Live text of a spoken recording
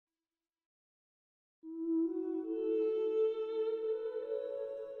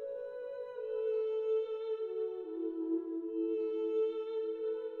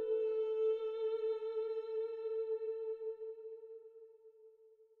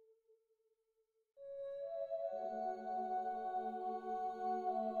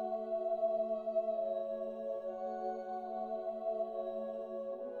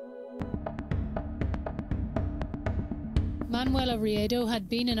Manuela Riedo had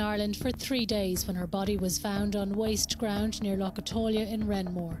been in Ireland for 3 days when her body was found on waste ground near Lochatolia in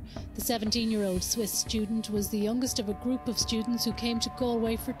Renmore. The 17-year-old Swiss student was the youngest of a group of students who came to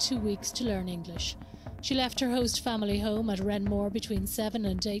Galway for 2 weeks to learn English. She left her host family home at Renmore between 7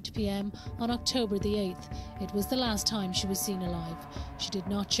 and 8 p.m. on October the 8th. It was the last time she was seen alive. She did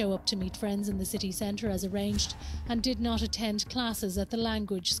not show up to meet friends in the city centre as arranged and did not attend classes at the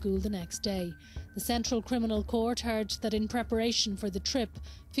language school the next day. The Central Criminal Court heard that in preparation for the trip,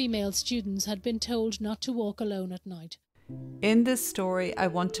 female students had been told not to walk alone at night. In this story, I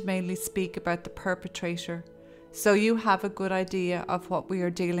want to mainly speak about the perpetrator, so you have a good idea of what we are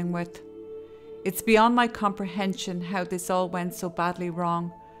dealing with. It's beyond my comprehension how this all went so badly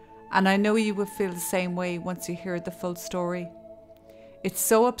wrong, and I know you will feel the same way once you hear the full story. It's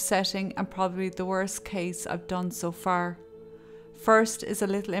so upsetting and probably the worst case I've done so far. First is a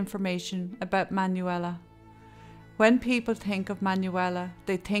little information about Manuela. When people think of Manuela,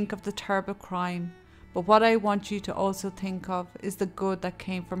 they think of the terrible crime, but what I want you to also think of is the good that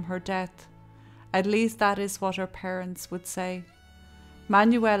came from her death. At least that is what her parents would say.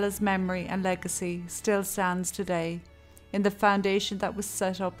 Manuela's memory and legacy still stands today in the foundation that was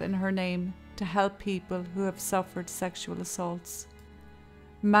set up in her name to help people who have suffered sexual assaults.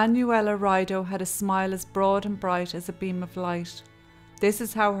 Manuela Riedo had a smile as broad and bright as a beam of light. This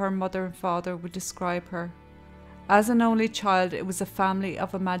is how her mother and father would describe her. As an only child, it was a family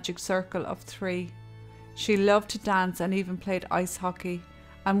of a magic circle of 3. She loved to dance and even played ice hockey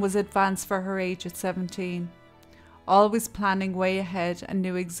and was advanced for her age at 17. Always planning way ahead and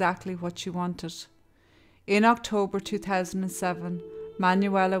knew exactly what she wanted. In October 2007,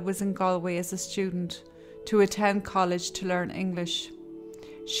 Manuela was in Galway as a student to attend college to learn English.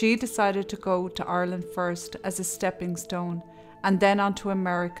 She decided to go to Ireland first as a stepping stone and then on to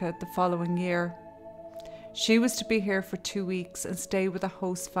America the following year. She was to be here for 2 weeks and stay with a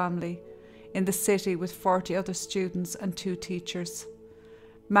host family in the city with 40 other students and 2 teachers.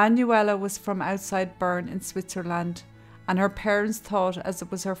 Manuela was from outside Bern in Switzerland, and her parents thought, as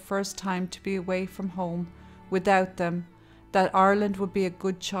it was her first time to be away from home without them, that Ireland would be a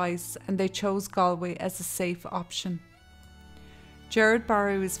good choice, and they chose Galway as a safe option. Gerard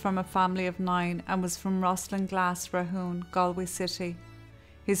Barry was from a family of 9 and was from Roslin-Glas-Rahun, Galway City.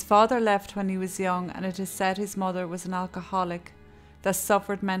 His father left when he was young, and it is said his mother was an alcoholic that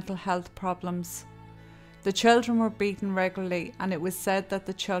suffered mental health problems. The children were beaten regularly, and it was said that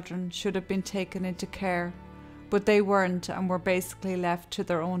the children should have been taken into care, but they weren't and were basically left to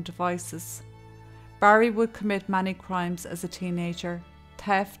their own devices. Barry would commit many crimes as a teenager: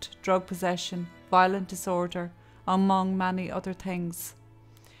 theft, drug possession, violent disorder, among many other things.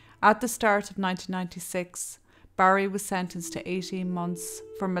 At the start of 1996, Barry was sentenced to 18 months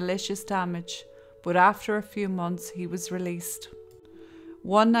for malicious damage, but after a few months he was released.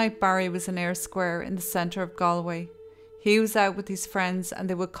 One night Barry was in Eyre Square in the centre of Galway. He was out with his friends and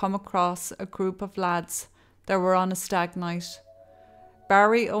they would come across a group of lads that were on a stag night.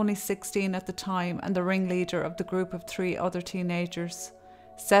 Barry, only 16 at the time and the ringleader of the group of 3 other teenagers,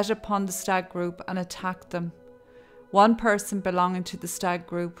 set upon the stag group and attacked them. One person belonging to the stag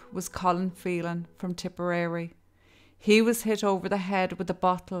group was Colin Phelan from Tipperary. He was hit over the head with a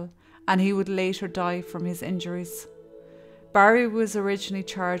bottle and he would later die from his injuries. Barry was originally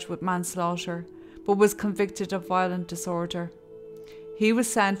charged with manslaughter, but was convicted of violent disorder. He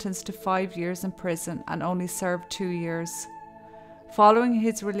was sentenced to 5 years in prison and only served 2 years. Following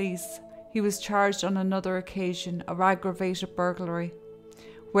his release, he was charged on another occasion of aggravated burglary,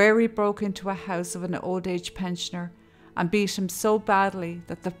 where he broke into a house of an old age pensioner and beat him so badly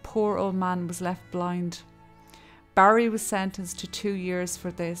that the poor old man was left blind. Barry was sentenced to 2 years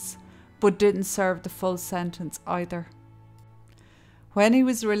for this, but didn't serve the full sentence either. When he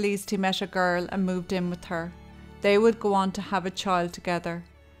was released, he met a girl and moved in with her. They would go on to have a child together.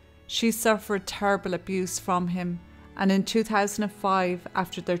 She suffered terrible abuse from him, and in 2005,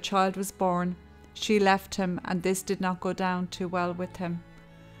 after their child was born, she left him, and this did not go down too well with him.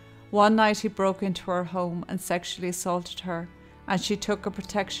 One night he broke into her home and sexually assaulted her, and she took a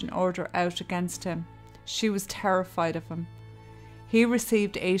protection order out against him. She was terrified of him. He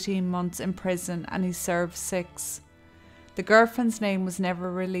received 18 months in prison and he served 6. The girlfriend's name was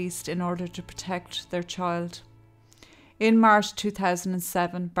never released in order to protect their child. In March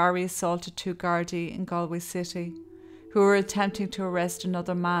 2007, Barry assaulted 2 Gardaí in Galway City, who were attempting to arrest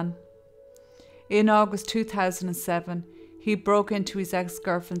another man. In August 2007, he broke into his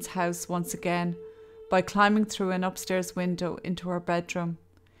ex-girlfriend's house once again by climbing through an upstairs window into her bedroom.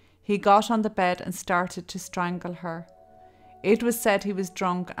 He got on the bed and started to strangle her. It was said he was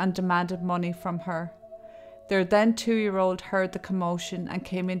drunk and demanded money from her. Their then 2-year-old heard the commotion and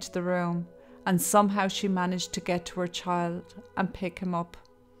came into the room, and somehow she managed to get to her child and pick him up.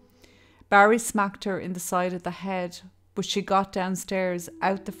 Barry smacked her in the side of the head, but she got downstairs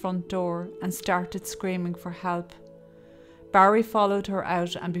out the front door and started screaming for help. Barry followed her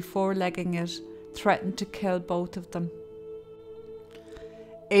out and before legging it, threatened to kill both of them.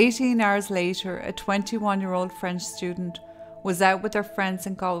 18 hours later, a 21-year-old French student was out with her friends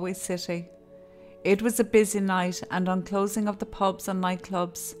in Galway City. It was a busy night, and on closing of the pubs and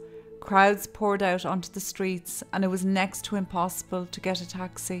nightclubs, crowds poured out onto the streets and it was next to impossible to get a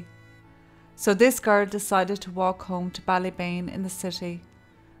taxi. So this girl decided to walk home to Ballybane in the city.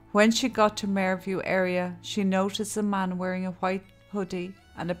 When she got to Mereview area, she noticed a man wearing a white hoodie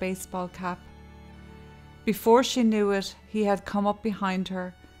and a baseball cap. Before she knew it, he had come up behind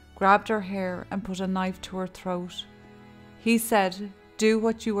her, grabbed her hair and put a knife to her throat. He said, "Do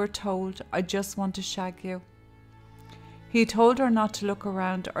what you were told, I just want to shag you." He told her not to look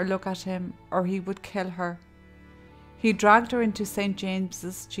around or look at him or he would kill her. He dragged her into St.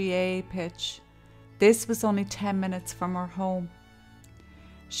 James's GAA pitch. This was only 10 minutes from her home.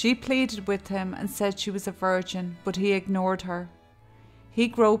 She pleaded with him and said she was a virgin, but he ignored her. He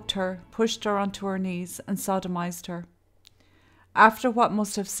groped her, pushed her onto her knees and sodomized her. After what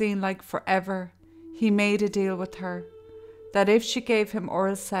must have seemed like forever, he made a deal with her, that if she gave him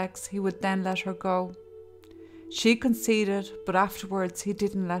oral sex, he would then let her go. She conceded, but afterwards he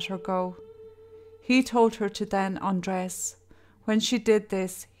didn't let her go. He told her to then undress. When she did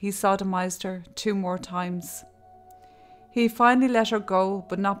this, he sodomized her 2 more times. He finally let her go,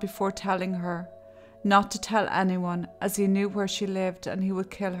 but not before telling her not to tell anyone, as he knew where she lived and he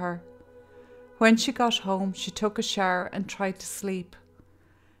would kill her. When she got home, she took a shower and tried to sleep.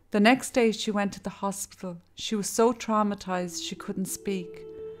 The next day she went to the hospital. She was so traumatized she couldn't speak,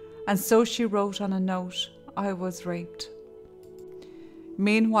 and so she wrote on a note, "I was raped."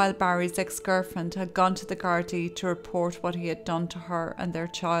 Meanwhile, Barry's ex-girlfriend had gone to the Gardaí to report what he had done to her and their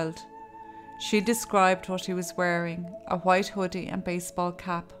child. She described what he was wearing, a white hoodie and baseball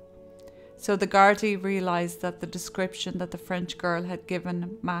cap. So the Gardaí realised that the description that the French girl had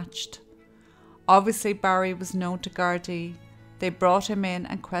given matched. Obviously Barry was known to Gardaí. They brought him in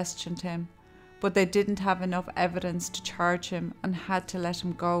and questioned him, but they didn't have enough evidence to charge him and had to let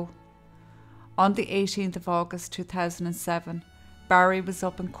him go. On the 18th of August 2007, Barry was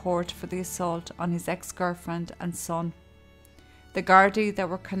up in court for the assault on his ex-girlfriend and son. The Gardaí that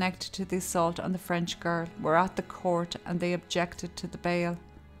were connected to the assault on the French girl were at the court and they objected to the bail.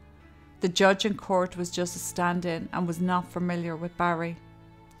 The judge in court was just a stand-in and was not familiar with Barry.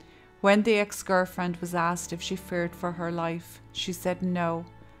 When the ex-girlfriend was asked if she feared for her life, she said no,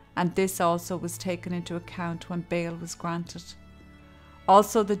 and this also was taken into account when bail was granted.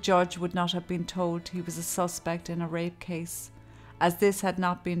 Also, the judge would not have been told he was a suspect in a rape case, as this had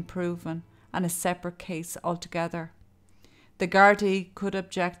not been proven and a separate case altogether. The Gardaí could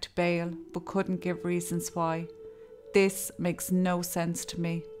object to bail but couldn't give reasons why. This makes no sense to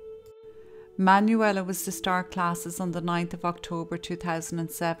me. Manuela was to start classes on the 9th of October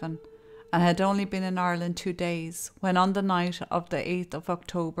 2007 and had only been in Ireland 2 days when on the night of the 8th of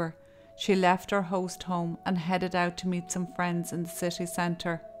October she left her host home and headed out to meet some friends in the city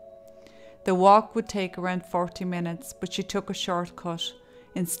centre. The walk would take around 40 minutes, but she took a shortcut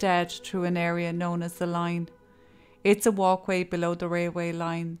instead through an area known as the Line. It's a walkway below the railway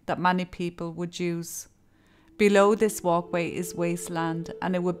line that many people would use. Below this walkway is wasteland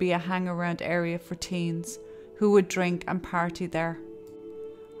and it would be a hang-around area for teens who would drink and party there.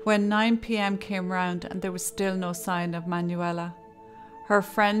 When 9 p.m. came round and there was still no sign of Manuela, her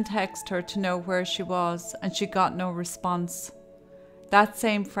friend texted her to know where she was and she got no response. That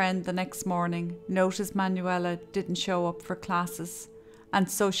same friend the next morning noticed Manuela didn't show up for classes, and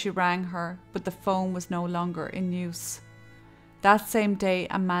so she rang her, but the phone was no longer in use. That same day,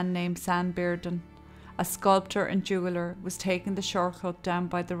 a man named Sam Bearden, a sculptor and jeweller, was taking the shortcut down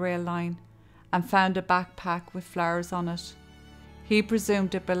by the rail line and found a backpack with flowers on it. He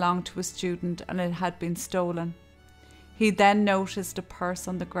presumed it belonged to a student and it had been stolen. He then noticed a purse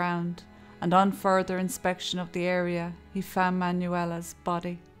on the ground, and on further inspection of the area, he found Manuela's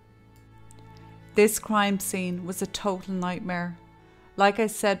body. This crime scene was a total nightmare. Like I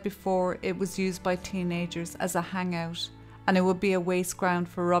said before, it was used by teenagers as a hangout, and it would be a waste ground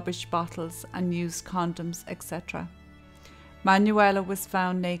for rubbish bottles and used condoms, etc. Manuela was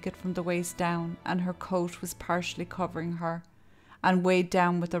found naked from the waist down, and her coat was partially covering her and weighed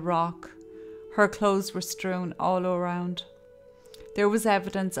down with a rock. Her clothes were strewn all around. There was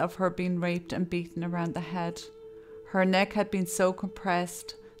evidence of her being raped and beaten around the head. Her neck had been so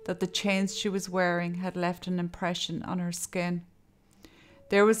compressed that the chains she was wearing had left an impression on her skin.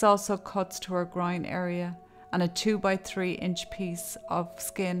 There was also cuts to her groin area, and a 2 by 3 inch piece of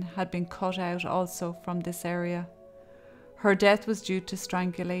skin had been cut out also from this area. Her death was due to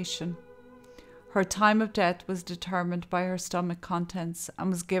strangulation. Her time of death was determined by her stomach contents and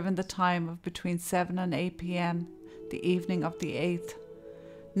was given the time of between 7 and 8 p.m. the evening of the 8th,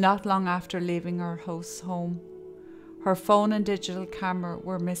 not long after leaving her host's home. Her phone and digital camera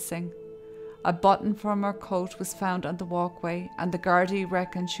were missing. A button from her coat was found on the walkway, and the Gardaí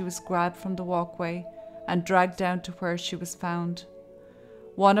reckoned she was grabbed from the walkway and dragged down to where she was found.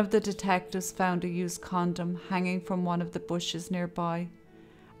 One of the detectives found a used condom hanging from one of the bushes nearby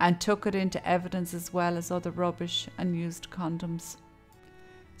and took it into evidence as well as other rubbish and used condoms.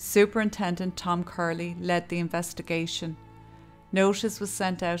 Superintendent Tom Curley led the investigation. Notice was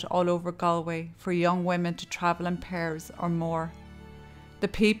sent out all over Galway for young women to travel in pairs or more. The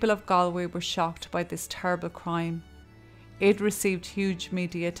people of Galway were shocked by this terrible crime. It received huge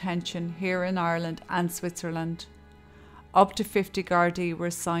media attention here in Ireland and Switzerland. Up to 50 Gardaí were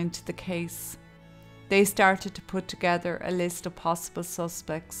assigned to the case. They started to put together a list of possible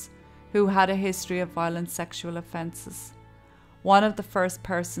suspects who had a history of violent sexual offences. One of the first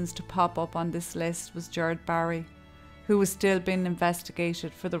persons to pop up on this list was Gerard Barry, who was still being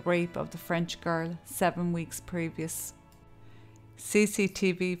investigated for the rape of the French girl 7 weeks previous.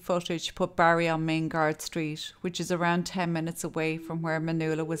 CCTV footage put Barry on Main Guard Street, which is around 10 minutes away from where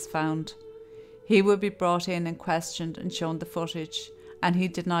Manuela was found. He would be brought in and questioned and shown the footage, and he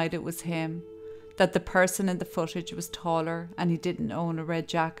denied it was him, that the person in the footage was taller and he didn't own a red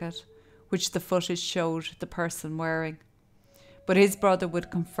jacket, which the footage showed the person wearing. But his brother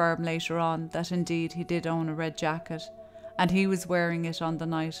would confirm later on that indeed he did own a red jacket, and he was wearing it on the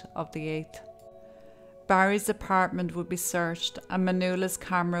night of the 8th. Barry's apartment would be searched and Manuela's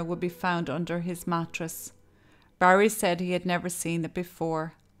camera would be found under his mattress. Barry said he had never seen it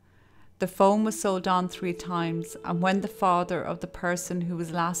before. The phone was sold on 3 times, and when the father of the person who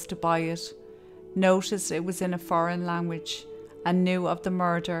was last to buy it noticed it was in a foreign language and knew of the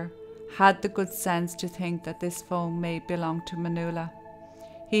murder, had the good sense to think that this phone may belong to Manuela.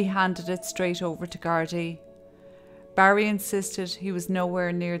 He handed it straight over to Gardaí. Barry insisted he was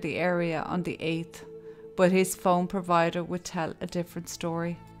nowhere near the area on the 8th, but his phone provider would tell a different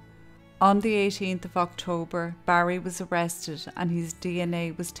story. On the 18th of October, Barry was arrested and his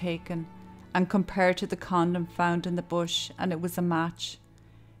DNA was taken and compared to the condom found in the bush, and it was a match.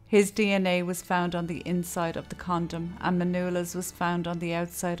 His DNA was found on the inside of the condom and Manuela's was found on the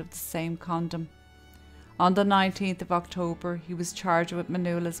outside of the same condom. On the 19th of October, he was charged with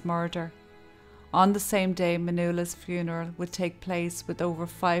Manuela's murder. On the same day, Manuela's funeral would take place with over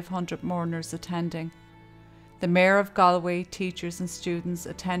 500 mourners attending. The Mayor of Galway, teachers and students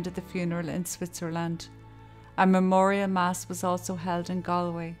attended the funeral in Switzerland. A memorial mass was also held in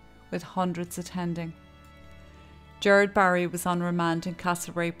Galway, with hundreds attending. Gerard Barry was on remand in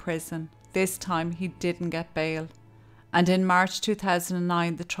Castlereagh prison. This time he didn't get bail. And in March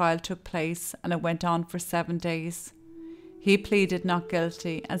 2009 the trial took place and it went on for 7 days. He pleaded not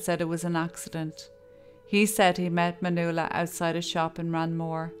guilty and said it was an accident. He said he met Manuela outside a shop in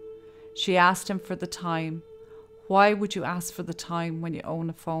Ranmore. She asked him for the time. Why would you ask for the time when you own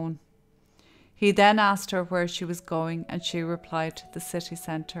a phone? He then asked her where she was going and she replied the city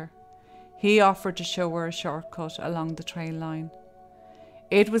centre. He offered to show her a shortcut along the train line.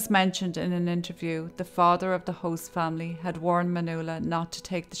 It was mentioned in an interview the father of the host family had warned Manuela not to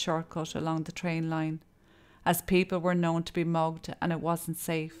take the shortcut along the train line, as people were known to be mugged and it wasn't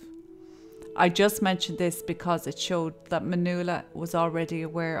safe. I just mentioned this because it showed that Manuela was already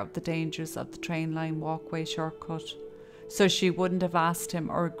aware of the dangers of the train line walkway shortcut, so she wouldn't have asked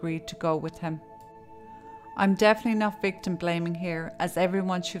him or agreed to go with him. I'm definitely not victim blaming here, as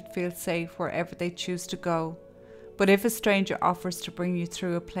everyone should feel safe wherever they choose to go. But if a stranger offers to bring you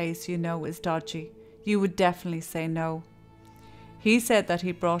through a place you know is dodgy, you would definitely say no. He said that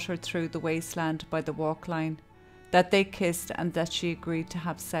he brought her through the wasteland by the walk line, that they kissed and that she agreed to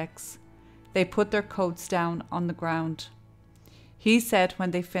have sex. They put their coats down on the ground. He said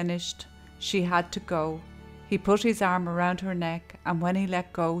when they finished, she had to go. He put his arm around her neck and when he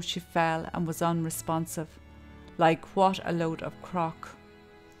let go, she fell and was unresponsive. Like what a load of crock.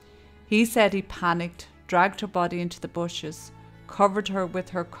 He said he panicked, dragged her body into the bushes, covered her with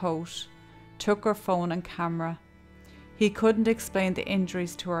her coat, took her phone and camera. He couldn't explain the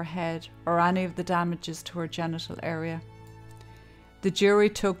injuries to her head or any of the damages to her genital area. The jury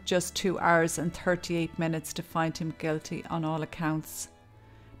took just 2 hours and 38 minutes to find him guilty on all accounts.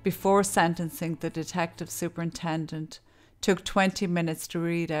 Before sentencing, the detective superintendent took 20 minutes to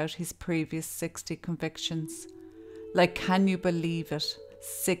read out his previous 60 convictions. Like, can you believe it?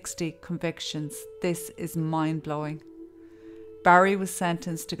 60 convictions. This is mind-blowing. Barry was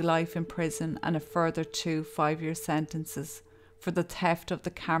sentenced to life in prison and a further 2 5-year sentences for the theft of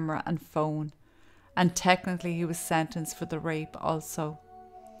the camera and phone, and technically he was sentenced for the rape also.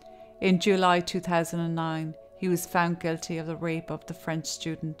 In July 2009, he was found guilty of the rape of the French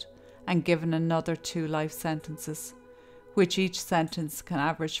student and given another 2 life sentences, which each sentence can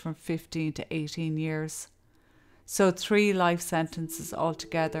average from 15 to 18 years. So 3 life sentences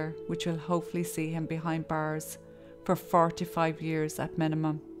altogether, which will hopefully see him behind bars for 45 years at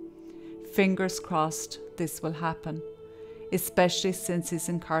minimum. Fingers crossed this will happen, especially since his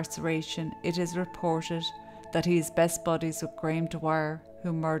incarceration. It is reported that he is best buddies with Graham Dwyer,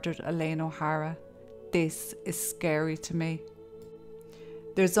 who murdered Elaine O'Hara. This is scary to me.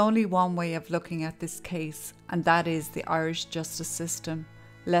 There's only one way of looking at this case, and that is the Irish justice system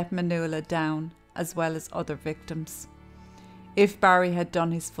let Manuela down, as well as other victims. If Barry had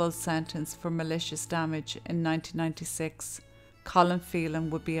done his full sentence for malicious damage in 1996, Colin Phelan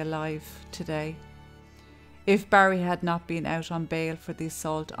would be alive today. If Barry had not been out on bail for the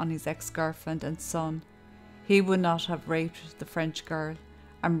assault on his ex-girlfriend and son, he would not have raped the French girl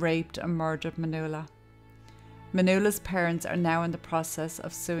and raped and murdered Manuela. Manuela's parents are now in the process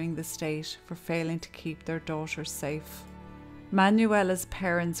of suing the state for failing to keep their daughter safe. Manuela's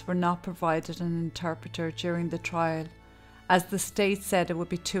parents were not provided an interpreter during the trial, as the state said it would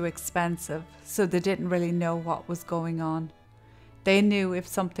be too expensive, so they didn't really know what was going on. They knew if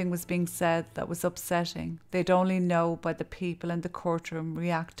something was being said that was upsetting, they'd only know by the people in the courtroom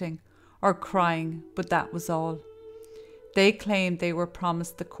reacting or crying, but that was all. They claimed they were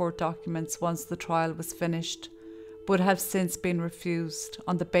promised the court documents once the trial was finished, but have since been refused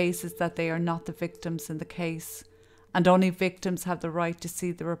on the basis that they are not the victims in the case, and only victims have the right to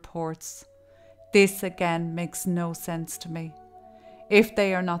see the reports. This again makes no sense to me. If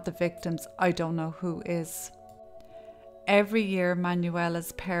they are not the victims, I don't know who is. Every year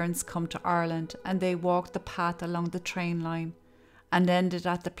Manuela's parents come to Ireland and they walk the path along the train line and ended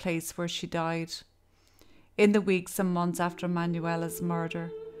at the place where she died. In the weeks and months after Manuela's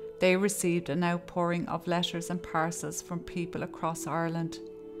murder, they received an outpouring of letters and parcels from people across Ireland.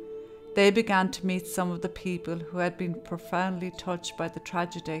 They began to meet some of the people who had been profoundly touched by the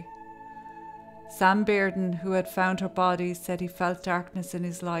tragedy. Sam Bearden, who had found her body, said he felt darkness in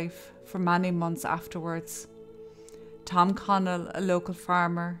his life for many months afterwards. Tom Connell, a local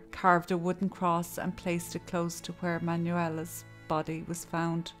farmer, carved a wooden cross and placed it close to where Manuela's body was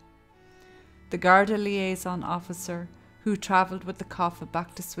found. The Garda liaison officer, who travelled with the coffin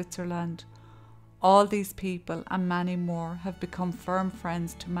back to Switzerland. All these people and many more have become firm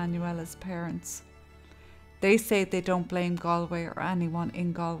friends to Manuela's parents. They say they don't blame Galway or anyone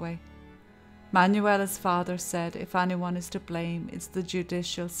in Galway. Manuela's father said if anyone is to blame, it's the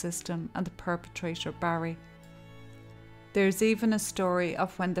judicial system and the perpetrator, Barry. There's even a story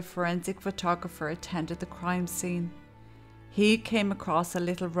of when the forensic photographer attended the crime scene. He came across a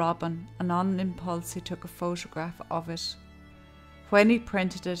little robin and on impulse he took a photograph of it. When he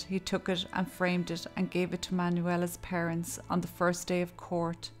printed it, he took it and framed it and gave it to Manuela's parents on the first day of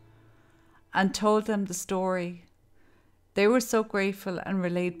court and told them the story. They were so grateful and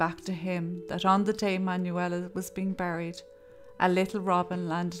relayed back to him that on the day Manuela was being buried, a little robin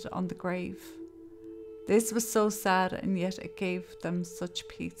landed on the grave. This was so sad, and yet it gave them such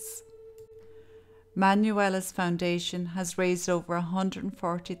peace. Manuela's foundation has raised over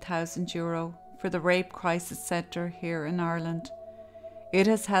 €140,000 for the Rape Crisis Centre here in Ireland. It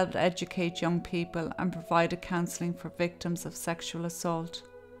has helped educate young people and provided counselling for victims of sexual assault.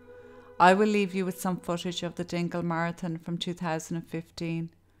 I will leave you with some footage of the Dingle Marathon from 2015,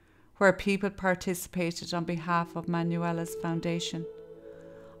 where people participated on behalf of Manuela's foundation.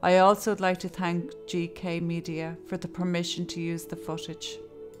 I also would like to thank GK Media for the permission to use the footage.